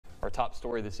Our top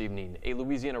story this evening, a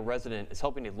Louisiana resident is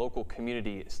helping a local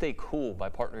community stay cool by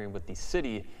partnering with the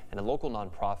city and a local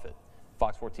nonprofit.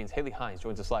 Fox 14's Haley Hines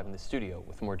joins us live in the studio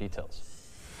with more details.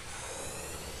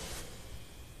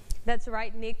 That's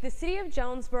right, Nick. The City of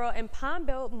Jonesboro and Pine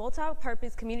Belt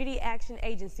Multi-Purpose Community Action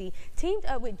Agency teamed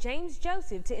up with James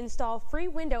Joseph to install free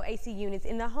window AC units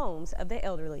in the homes of the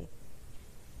elderly.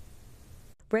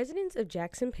 Residents of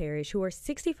Jackson Parish who are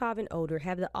 65 and older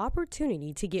have the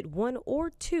opportunity to get 1 or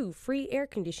 2 free air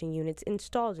conditioning units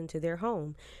installed into their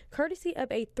home, courtesy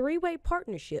of a 3-way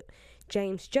partnership.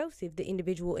 James Joseph, the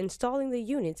individual installing the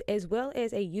units, as well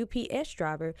as a UPS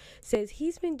driver, says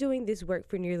he's been doing this work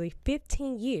for nearly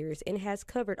 15 years and has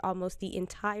covered almost the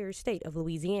entire state of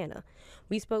Louisiana.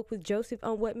 We spoke with Joseph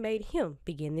on what made him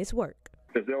begin this work.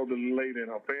 This elderly lady and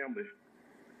her family,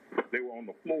 they were on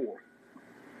the floor.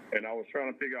 And I was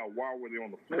trying to figure out why were they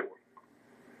on the floor.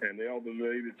 And the elderly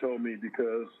lady told me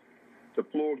because the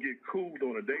floor get cooled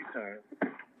during the daytime,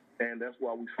 and that's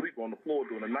why we sleep on the floor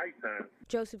during the nighttime.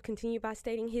 Joseph continued by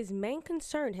stating his main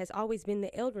concern has always been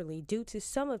the elderly due to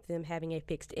some of them having a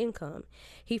fixed income.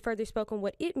 He further spoke on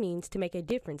what it means to make a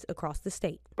difference across the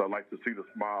state. I like to see the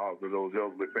smiles of those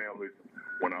elderly families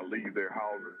when I leave their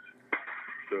houses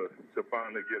to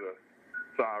finally get a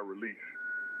sigh of relief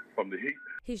from the heat.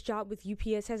 His job with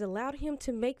UPS has allowed him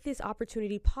to make this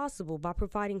opportunity possible by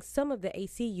providing some of the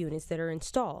AC units that are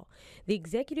installed. The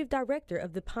executive director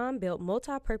of the Pine Belt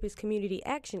Multi-Purpose Community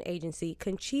Action Agency,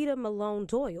 Conchita Malone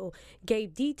Doyle,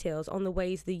 gave details on the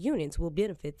ways the units will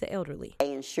benefit the elderly.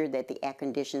 They ensure that the air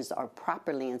conditioners are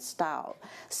properly installed,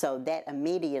 so that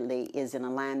immediately is in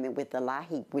alignment with the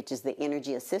LIHEAP, which is the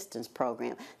Energy Assistance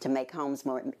Program, to make homes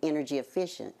more energy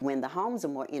efficient. When the homes are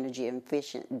more energy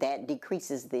efficient, that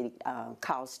decreases the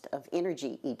cost of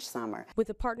energy each summer. With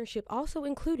the partnership also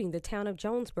including the town of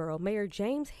Jonesboro, Mayor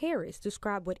James Harris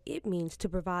described what it means to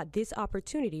provide this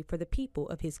opportunity for the people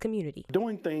of his community.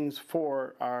 Doing things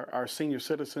for our senior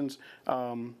citizens,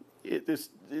 I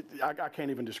can't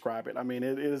even describe it. I mean,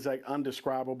 it is like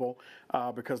undescribable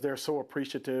because they're so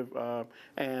appreciative,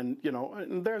 and you know,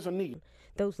 there's a need.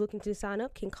 Those looking to sign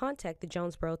up can contact the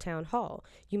Jonesboro Town Hall.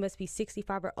 You must be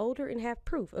 65 or older and have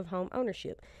proof of home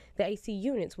ownership. The AC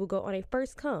units will go on a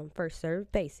first-come, first-served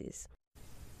basis.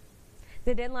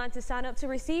 The deadline to sign up to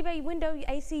receive a window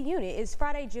AC unit is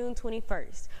Friday, June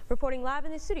 21st. Reporting live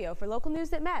in the studio for local news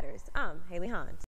that matters, I'm Haley Hines.